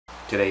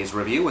Today's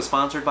review is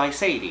sponsored by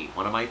Sadie,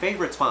 one of my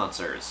favorite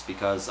sponsors,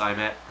 because I'm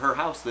at her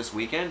house this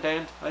weekend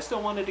and I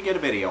still wanted to get a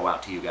video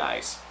out to you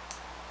guys.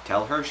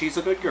 Tell her she's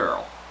a good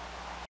girl.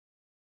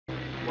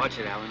 Watch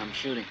it, Alan, I'm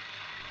shooting.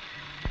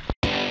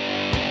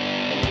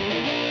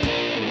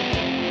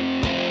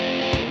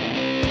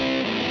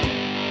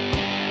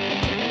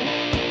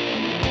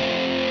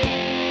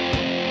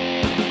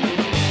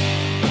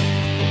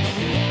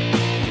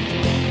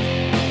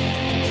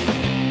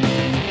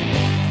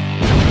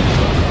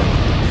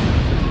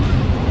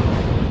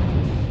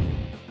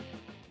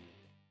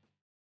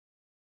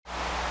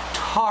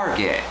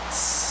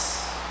 Targets.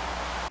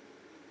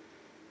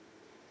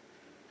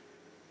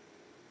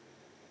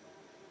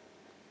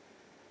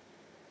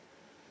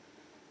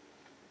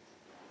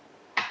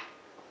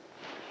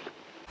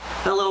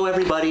 Hello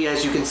everybody,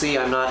 as you can see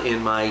I'm not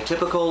in my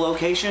typical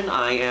location.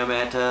 I am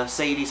at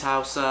Sadie's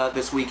house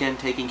this weekend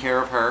taking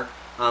care of her.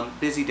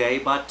 Busy day,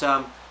 but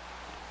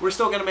we're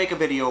still going to make a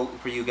video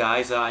for you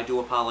guys. I do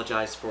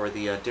apologize for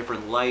the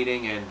different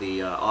lighting and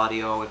the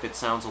audio if it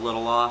sounds a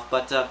little off,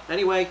 but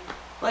anyway,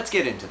 let's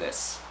get into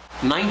this.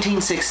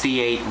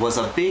 1968 was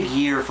a big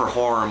year for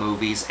horror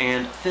movies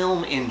and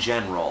film in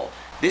general.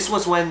 This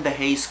was when the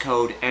Hays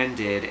Code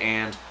ended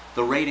and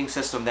the rating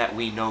system that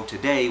we know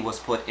today was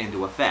put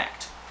into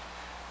effect.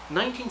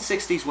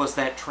 1960s was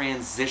that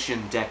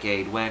transition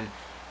decade when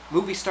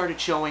movies started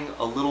showing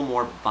a little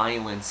more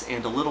violence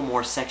and a little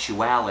more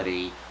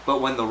sexuality, but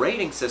when the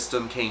rating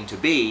system came to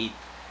be,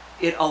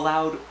 it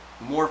allowed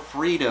more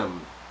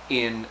freedom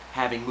in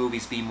having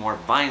movies be more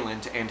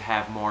violent and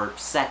have more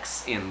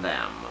sex in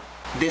them.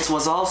 This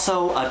was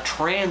also a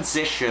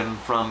transition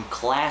from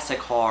classic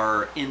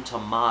horror into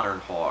modern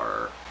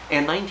horror,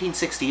 and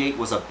 1968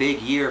 was a big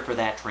year for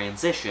that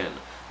transition.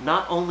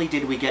 Not only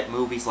did we get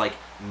movies like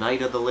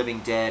Night of the Living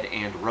Dead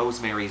and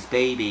Rosemary's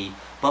Baby,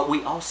 but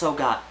we also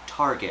got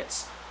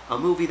Targets, a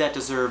movie that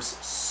deserves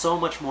so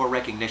much more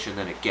recognition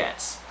than it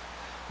gets.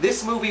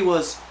 This movie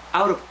was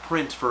out of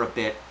print for a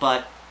bit,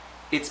 but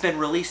it's been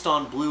released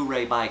on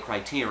Blu-ray by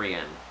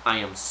Criterion. I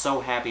am so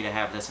happy to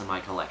have this in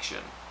my collection.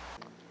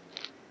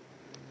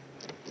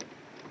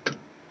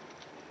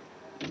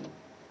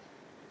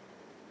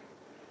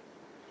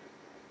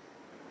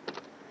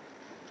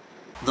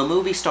 The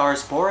movie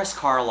stars Boris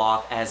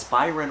Karloff as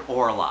Byron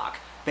Orlock,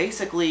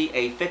 basically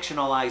a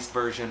fictionalized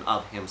version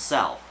of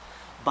himself.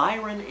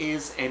 Byron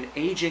is an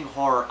aging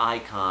horror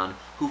icon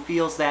who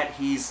feels that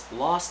he's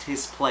lost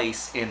his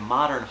place in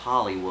modern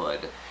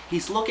Hollywood.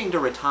 He's looking to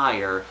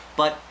retire,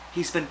 but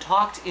he's been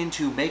talked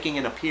into making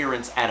an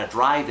appearance at a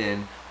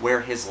drive-in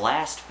where his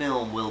last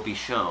film will be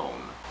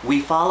shown.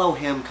 We follow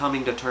him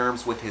coming to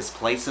terms with his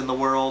place in the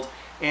world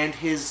and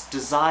his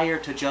desire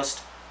to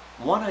just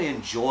want to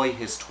enjoy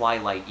his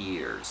twilight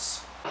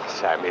years.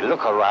 Sammy,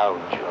 look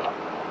around you.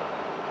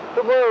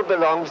 The world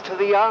belongs to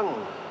the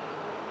young.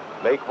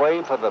 Make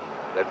way for them.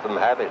 Let them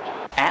have it.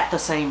 At the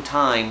same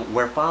time,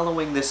 we're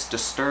following this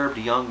disturbed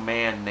young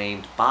man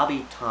named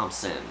Bobby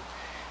Thompson.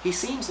 He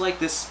seems like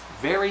this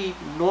very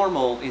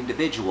normal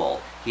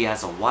individual. He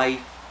has a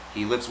wife,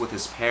 he lives with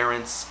his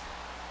parents,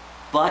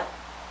 but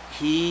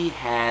he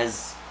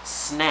has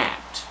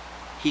snapped.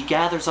 He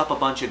gathers up a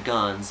bunch of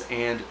guns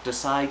and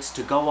decides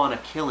to go on a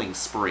killing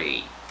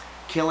spree,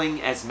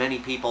 killing as many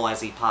people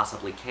as he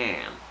possibly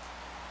can.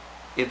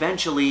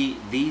 Eventually,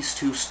 these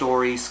two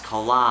stories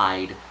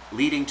collide,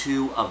 leading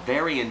to a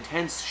very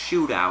intense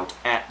shootout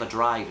at the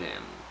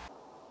drive-in.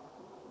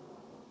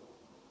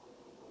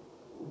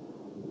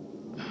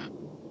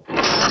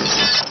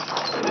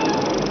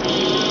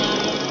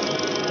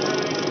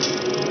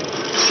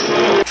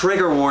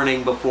 Trigger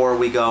warning before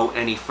we go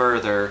any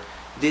further.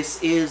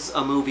 This is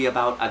a movie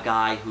about a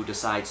guy who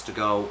decides to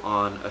go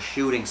on a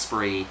shooting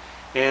spree,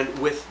 and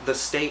with the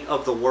state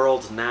of the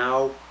world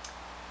now,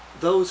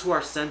 those who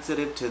are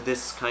sensitive to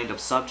this kind of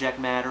subject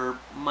matter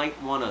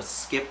might want to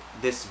skip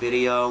this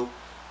video.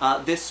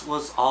 This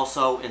was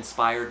also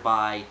inspired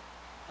by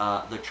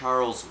the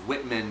Charles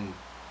Whitman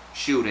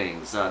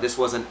shootings. This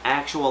was an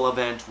actual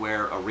event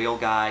where a real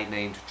guy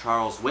named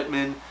Charles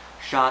Whitman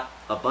shot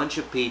a bunch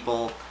of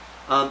people.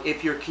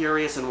 If you're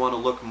curious and want to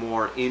look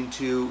more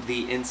into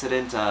the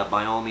incident,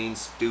 by all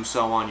means do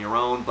so on your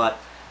own, but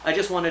I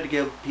just wanted to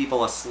give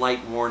people a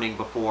slight warning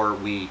before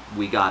we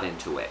got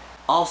into it.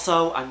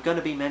 Also, I'm going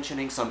to be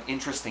mentioning some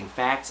interesting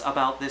facts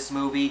about this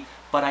movie,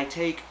 but I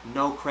take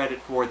no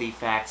credit for the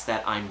facts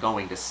that I'm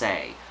going to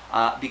say,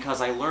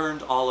 because I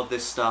learned all of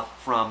this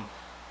stuff from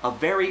a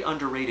very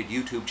underrated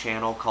YouTube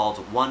channel called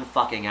One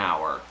Fucking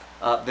Hour.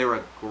 They're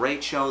a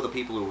great show, the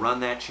people who run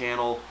that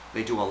channel.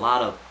 They do a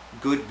lot of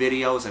good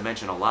videos and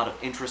mention a lot of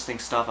interesting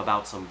stuff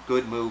about some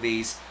good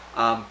movies.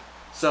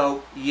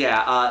 So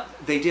yeah,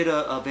 they did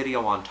a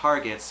video on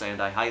Targets,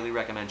 and I highly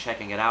recommend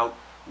checking it out.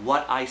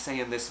 What I say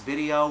in this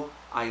video,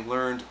 I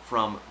learned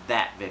from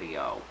that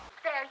video.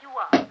 There you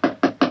are.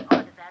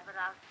 Order that, but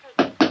I'll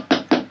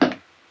take it.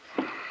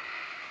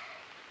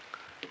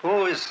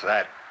 Who is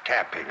that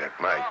tapping at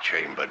my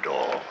chamber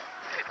door?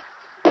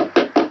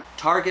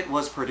 Target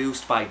was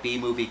produced by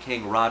B-movie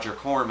king Roger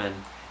Corman,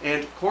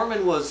 and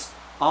Corman was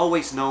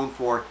always known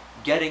for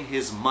getting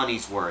his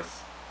money's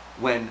worth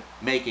when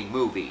making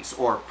movies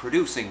or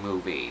producing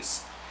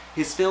movies.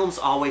 His films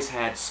always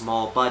had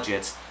small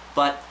budgets,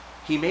 but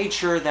he made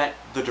sure that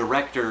the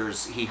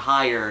directors he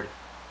hired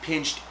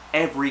pinched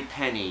every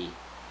penny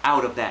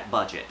out of that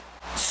budget.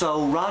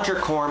 So Roger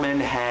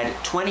Corman had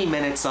 20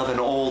 minutes of an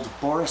old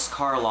Boris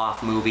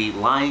Karloff movie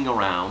lying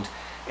around,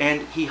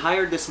 and he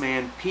hired this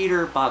man,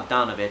 Peter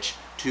Bogdanovich,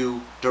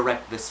 to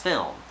direct this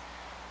film.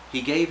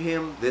 He gave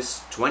him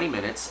this 20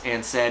 minutes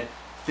and said,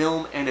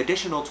 film an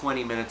additional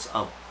 20 minutes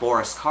of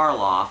Boris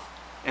Karloff,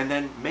 and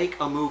then make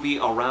a movie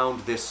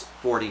around this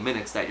 40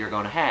 minutes that you're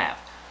going to have.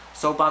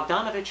 So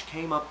Bogdanovich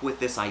came up with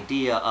this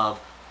idea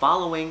of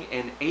following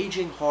an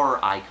aging horror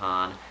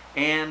icon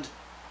and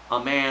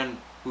a man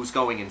who's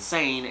going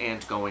insane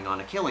and going on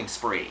a killing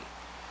spree.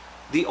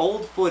 The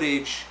old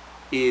footage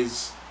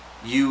is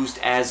used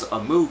as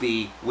a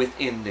movie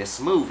within this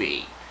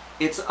movie.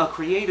 It's a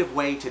creative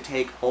way to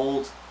take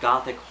old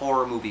Gothic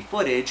horror movie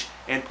footage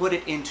and put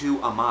it into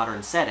a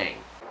modern setting.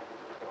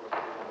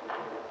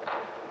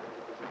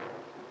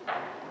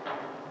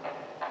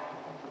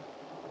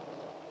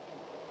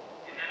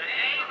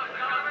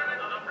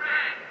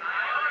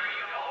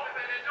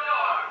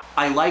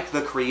 I like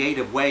the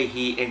creative way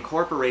he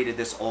incorporated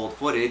this old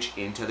footage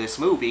into this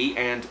movie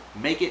and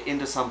make it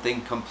into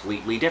something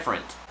completely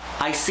different.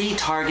 I see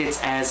Targets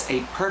as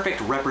a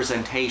perfect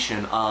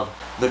representation of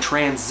the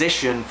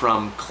transition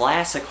from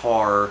classic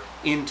horror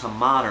into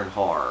modern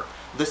horror.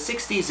 The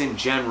 60s in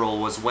general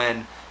was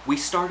when we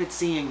started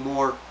seeing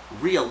more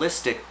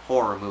realistic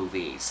horror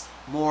movies,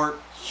 more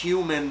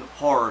human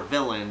horror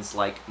villains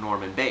like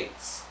Norman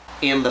Bates.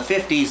 In the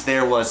 50s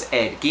there was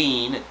Ed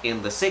Gein,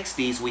 in the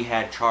 60s we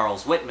had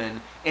Charles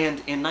Whitman, and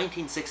in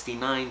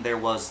 1969 there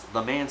was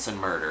the Manson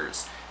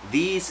murders.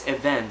 These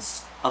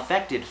events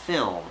affected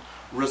film,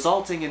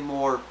 resulting in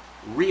more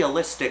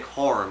realistic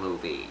horror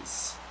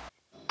movies.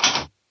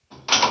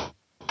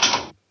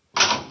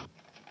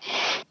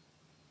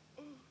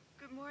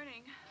 Good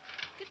morning.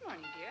 Good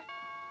morning, dear.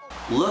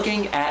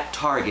 Looking at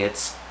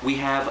Targets, we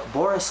have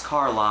Boris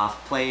Karloff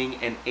playing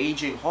an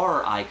aging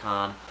horror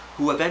icon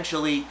who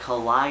eventually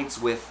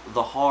collides with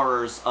the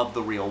horrors of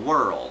the real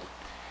world.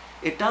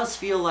 It does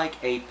feel like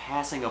a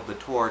passing of the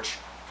torch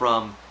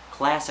from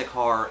classic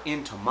horror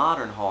into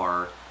modern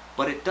horror,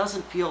 but it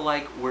doesn't feel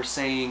like we're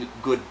saying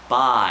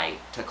goodbye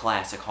to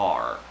classic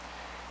horror.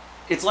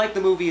 It's like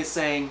the movie is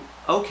saying,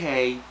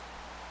 okay,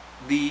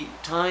 the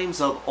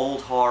times of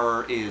old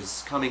horror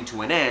is coming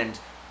to an end,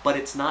 but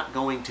it's not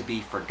going to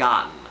be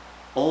forgotten.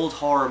 Old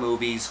horror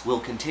movies will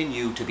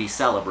continue to be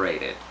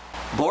celebrated.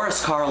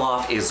 Boris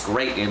Karloff is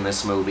great in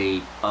this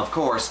movie, of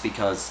course,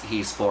 because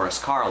he's Boris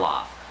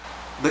Karloff.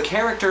 The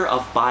character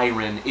of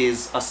Byron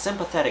is a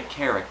sympathetic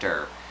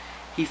character.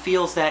 He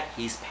feels that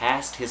he's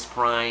past his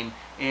prime,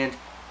 and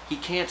he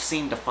can't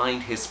seem to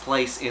find his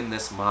place in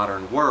this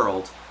modern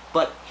world,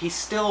 but he's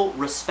still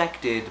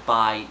respected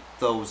by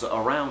those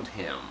around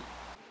him.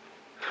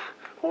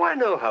 Oh, I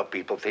know how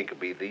people think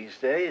of me these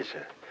days.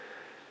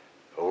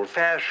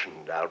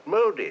 Old-fashioned,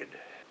 outmoded.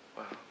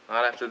 Well,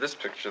 not after this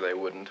picture they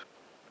wouldn't.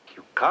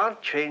 You can't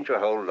change a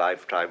whole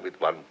lifetime with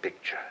one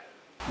picture.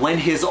 When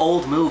his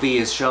old movie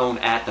is shown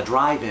at the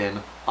drive-in,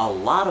 a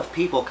lot of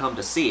people come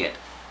to see it,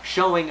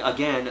 showing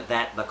again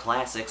that the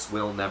classics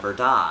will never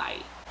die.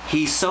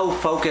 He's so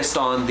focused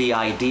on the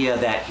idea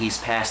that he's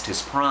past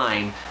his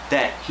prime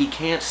that he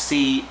can't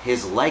see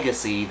his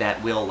legacy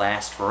that will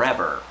last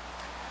forever.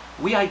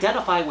 We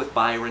identify with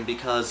Byron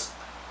because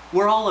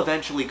we're all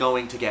eventually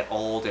going to get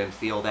old and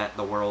feel that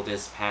the world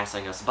is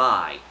passing us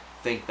by,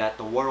 think that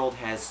the world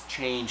has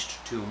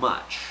changed too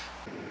much.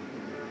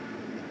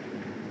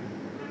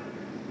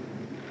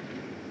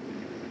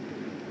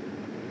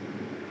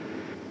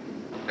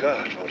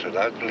 God, what an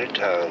ugly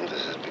town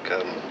this has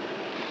become.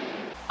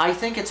 I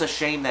think it's a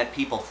shame that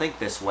people think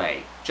this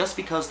way. Just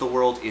because the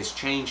world is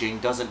changing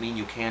doesn't mean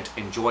you can't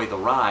enjoy the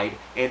ride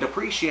and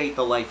appreciate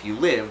the life you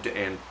lived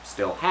and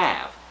still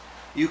have.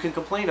 You can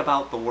complain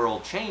about the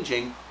world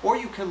changing, or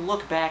you can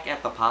look back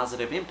at the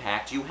positive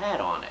impact you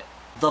had on it.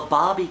 The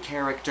Bobby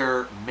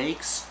character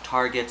makes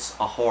Targets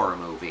a horror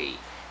movie.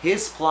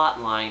 His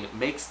plotline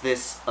makes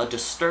this a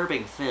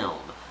disturbing film,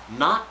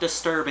 not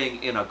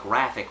disturbing in a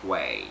graphic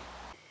way.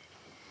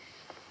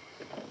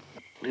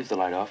 Leave the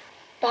light off.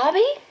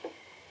 Bobby?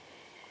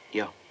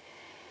 Yeah.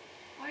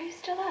 Why are you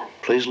still up?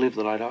 Please leave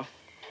the light off.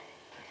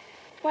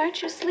 Why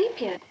aren't you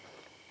asleep yet?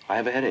 I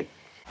have a headache.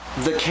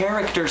 The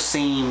character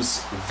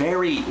seems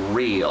very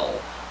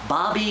real.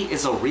 Bobby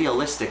is a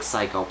realistic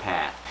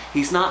psychopath.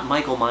 He's not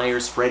Michael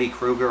Myers, Freddy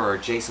Krueger, or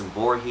Jason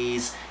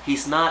Voorhees.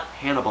 He's not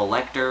Hannibal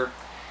Lecter.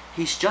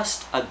 He's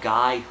just a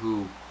guy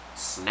who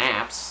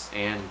snaps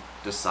and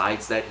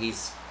decides that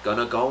he's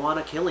gonna go on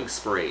a killing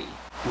spree.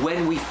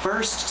 When we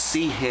first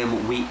see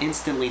him, we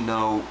instantly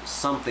know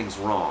something's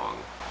wrong.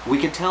 We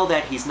can tell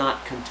that he's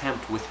not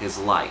content with his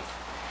life.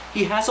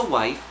 He has a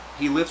wife,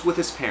 he lives with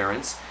his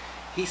parents,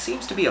 he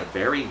seems to be a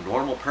very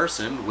normal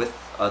person with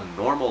a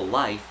normal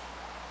life,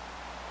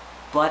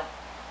 but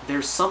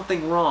there's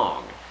something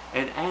wrong.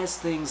 and as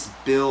things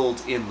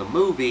build in the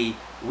movie,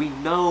 we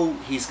know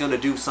he's gonna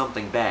do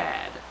something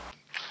bad.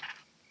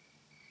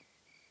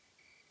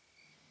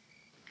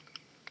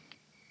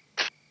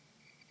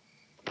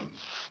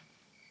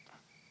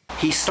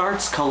 He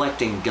starts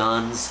collecting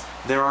guns.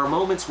 There are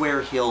moments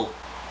where he'll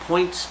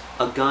point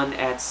a gun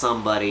at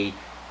somebody,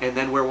 and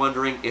then we're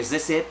wondering, is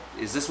this it?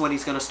 Is this when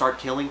he's gonna start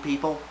killing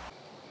people?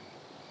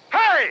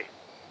 Hey!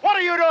 What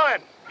are you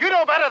doing? You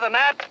know better than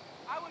that.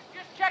 I was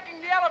just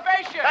checking the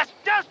elevation. That's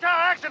just how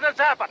accidents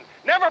happen.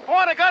 Never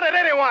point a gun at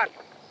anyone.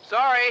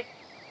 Sorry.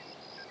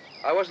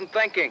 I wasn't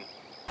thinking.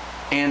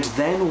 And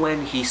then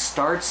when he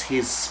starts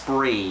his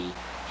spree,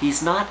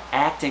 he's not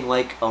acting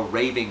like a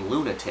raving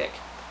lunatic.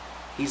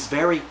 He's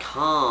very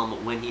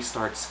calm when he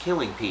starts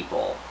killing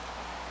people.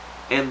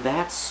 And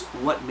that's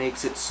what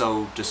makes it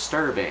so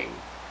disturbing.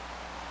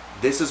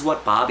 This is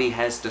what Bobby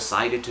has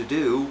decided to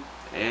do,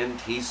 and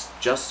he's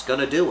just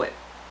gonna do it.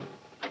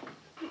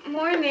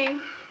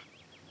 Morning.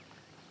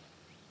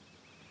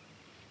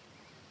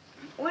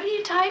 What are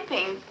you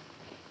typing?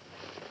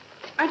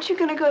 Aren't you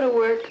gonna go to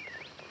work?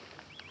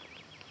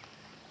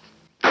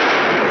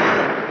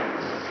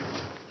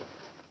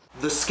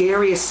 The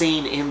scariest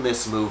scene in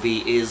this movie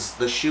is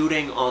the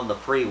shooting on the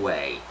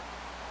freeway.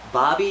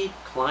 Bobby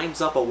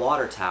climbs up a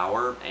water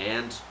tower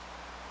and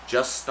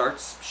just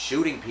starts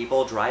shooting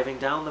people driving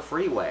down the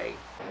freeway.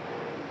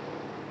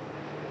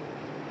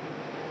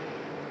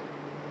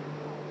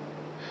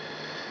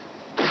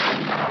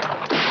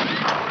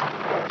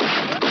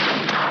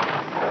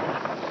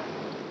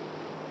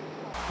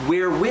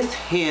 We're with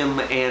him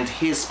and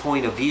his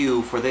point of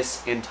view for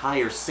this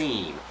entire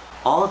scene.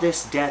 All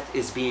this death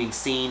is being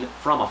seen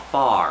from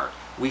afar.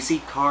 We see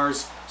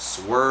cars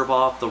swerve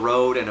off the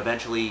road and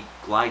eventually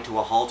glide to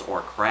a halt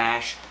or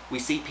crash. We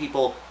see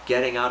people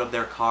getting out of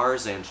their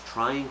cars and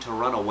trying to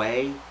run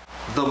away.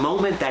 The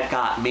moment that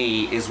got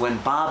me is when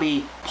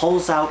Bobby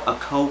pulls out a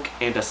Coke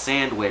and a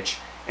sandwich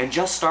and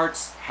just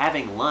starts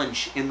having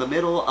lunch in the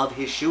middle of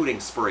his shooting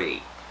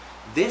spree.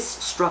 This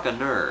struck a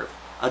nerve.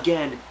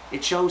 Again,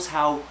 it shows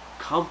how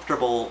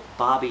comfortable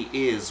Bobby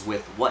is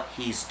with what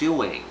he's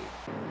doing.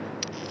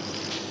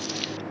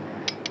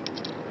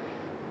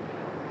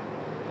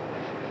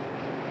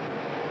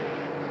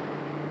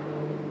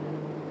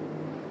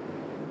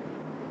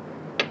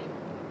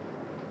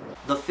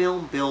 The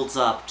film builds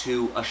up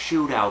to a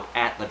shootout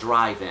at the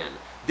drive-in.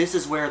 This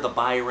is where the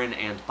Byron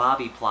and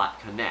Bobby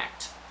plot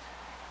connect.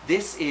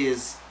 This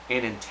is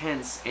an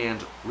intense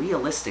and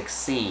realistic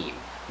scene,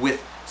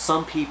 with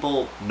some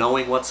people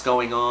knowing what's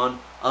going on,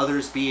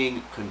 others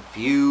being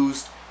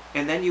confused,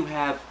 and then you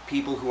have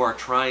people who are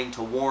trying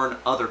to warn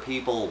other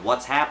people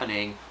what's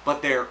happening,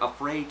 but they're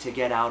afraid to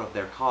get out of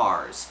their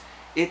cars.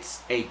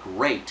 It's a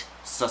great,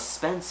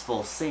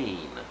 suspenseful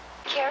scene.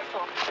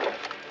 Careful.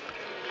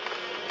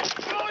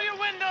 Roll your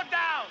window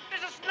down.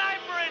 There's a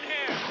sniper in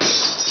here.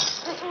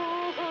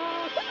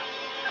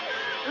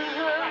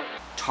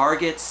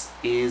 Targets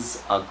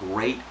is a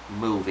great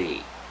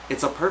movie.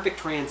 It's a perfect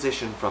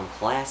transition from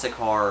classic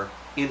horror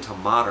into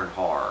modern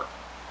horror.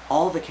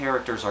 All the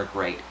characters are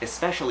great,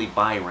 especially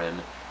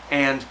Byron,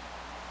 and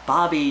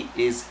Bobby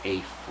is a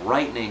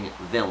frightening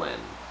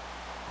villain.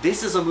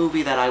 This is a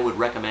movie that I would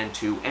recommend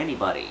to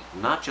anybody,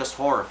 not just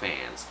horror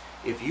fans.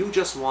 If you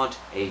just want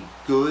a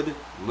good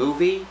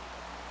movie,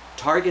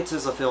 Targets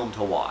is a film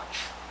to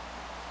watch.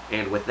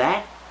 And with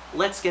that,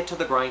 let's get to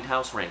the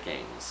Grindhouse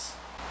rankings.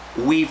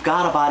 We've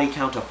got a body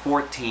count of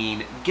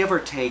 14, give or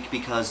take,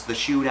 because the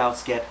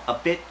shootouts get a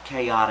bit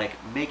chaotic,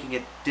 making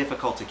it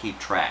difficult to keep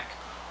track.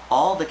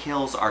 All the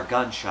kills are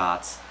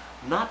gunshots,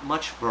 not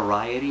much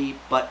variety,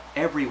 but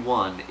every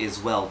one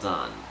is well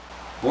done.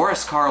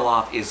 Boris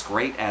Karloff is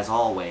great as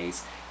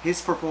always.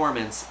 His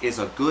performance is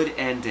a good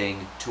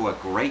ending to a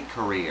great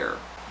career.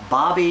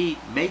 Bobby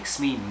makes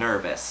me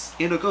nervous,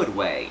 in a good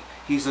way.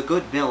 He's a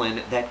good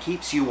villain that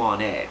keeps you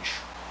on edge.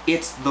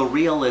 It's the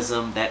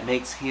realism that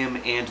makes him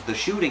and the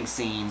shooting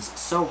scenes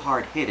so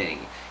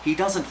hard-hitting. He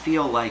doesn't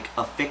feel like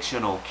a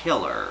fictional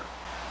killer.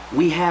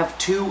 We have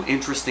two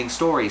interesting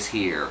stories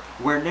here.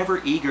 We're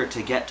never eager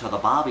to get to the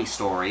Bobby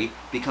story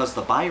because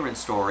the Byron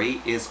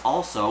story is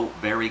also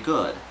very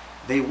good.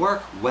 They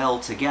work well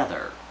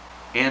together.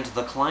 And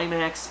the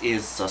climax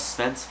is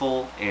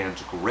suspenseful and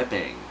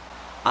gripping.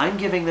 I'm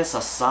giving this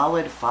a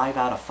solid 5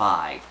 out of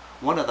 5.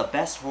 One of the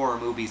best horror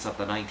movies of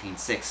the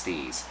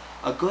 1960s.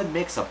 A good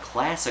mix of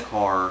classic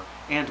horror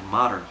and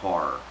modern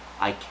horror.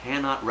 I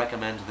cannot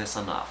recommend this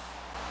enough.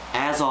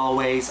 As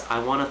always,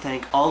 I want to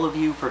thank all of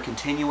you for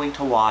continuing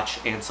to watch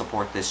and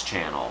support this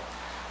channel.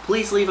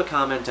 Please leave a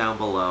comment down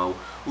below.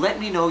 Let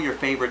me know your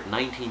favorite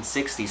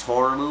 1960s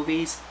horror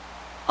movies,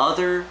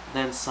 other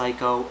than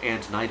Psycho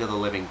and Night of the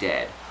Living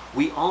Dead.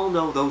 We all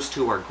know those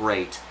two are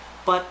great,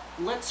 but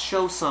let's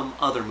show some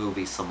other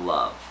movies some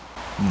love.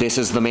 This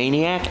is the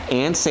Maniac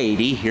and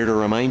Sadie, here to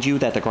remind you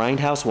that the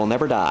Grindhouse will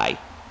never die.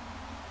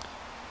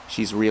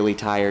 She's really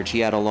tired. She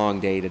had a long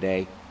day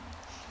today.